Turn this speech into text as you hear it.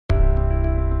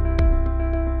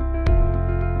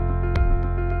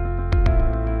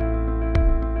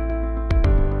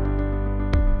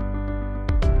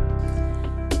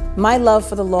My love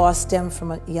for the law stemmed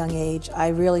from a young age. I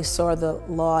really saw the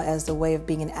law as the way of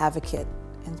being an advocate,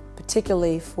 and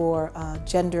particularly for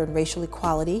gender and racial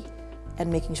equality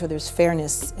and making sure there's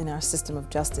fairness in our system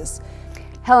of justice.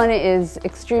 Helena is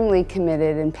extremely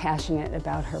committed and passionate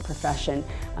about her profession,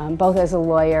 both as a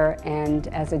lawyer and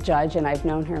as a judge, and I've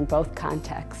known her in both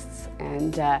contexts.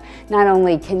 And not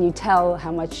only can you tell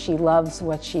how much she loves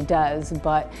what she does,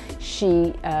 but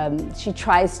she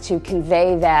tries to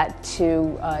convey that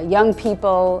to young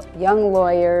people, young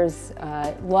lawyers,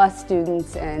 law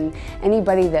students, and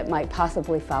anybody that might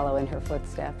possibly follow in her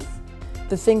footsteps.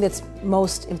 The thing that's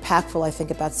most impactful, I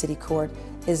think, about City Court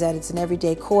is that it's an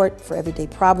everyday court for everyday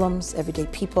problems, everyday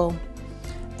people.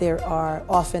 There are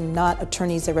often not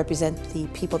attorneys that represent the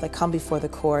people that come before the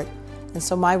court. And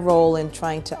so my role in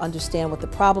trying to understand what the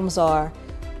problems are,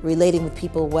 relating with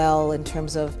people well in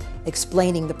terms of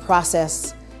explaining the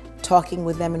process, talking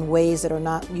with them in ways that are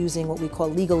not using what we call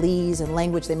legalese and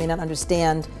language they may not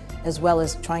understand, as well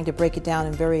as trying to break it down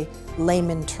in very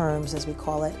layman terms, as we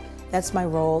call it. That's my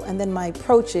role. And then my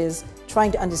approach is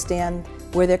trying to understand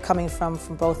where they're coming from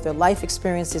both their life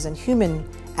experiences and human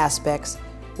aspects,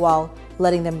 while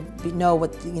letting them know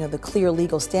what the clear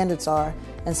legal standards are.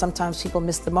 And sometimes people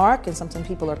miss the mark, and sometimes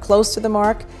people are close to the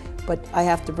mark, but I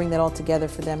have to bring that all together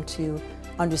for them to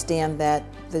understand that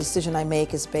the decision I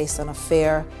make is based on a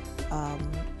fair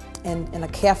and a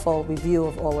careful review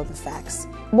of all of the facts.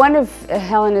 One of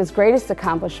Helena's greatest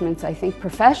accomplishments, I think,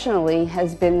 professionally,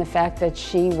 has been the fact that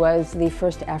she was the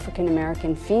first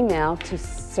African-American female to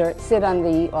sit on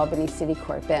the Albany City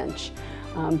Court bench.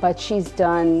 But she's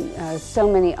done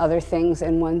so many other things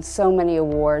and won so many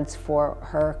awards for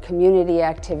her community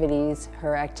activities,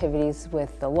 her activities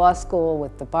with the law school,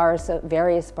 with the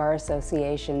various bar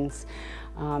associations.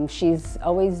 She's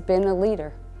always been a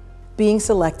leader. Being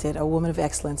selected a woman of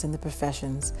excellence in the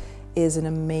professions is an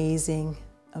amazing,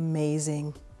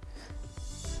 I'm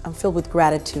filled with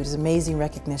gratitude. It's amazing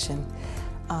recognition.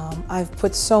 I've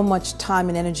put so much time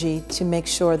and energy to make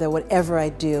sure that whatever I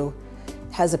do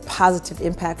has a positive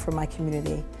impact for my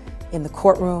community, in the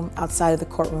courtroom, outside of the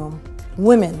courtroom.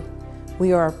 Women,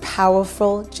 we are a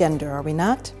powerful gender, are we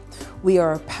not? We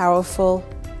are a powerful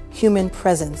human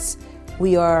presence.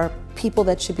 We are people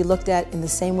that should be looked at in the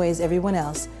same way as everyone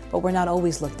else, but we're not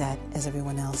always looked at as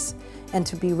everyone else. And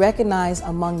to be recognized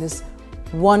among this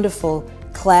wonderful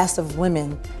class of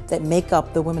women that make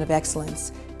up the Women of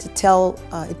Excellence,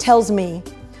 it tells me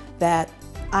that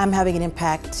I'm having an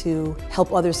impact to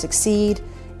help others succeed,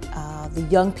 the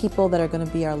young people that are going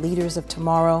to be our leaders of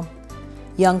tomorrow,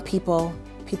 young people,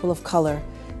 people of color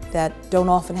that don't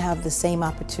often have the same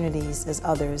opportunities as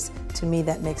others. To me,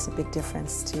 that makes a big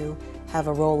difference to have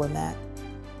a role in that.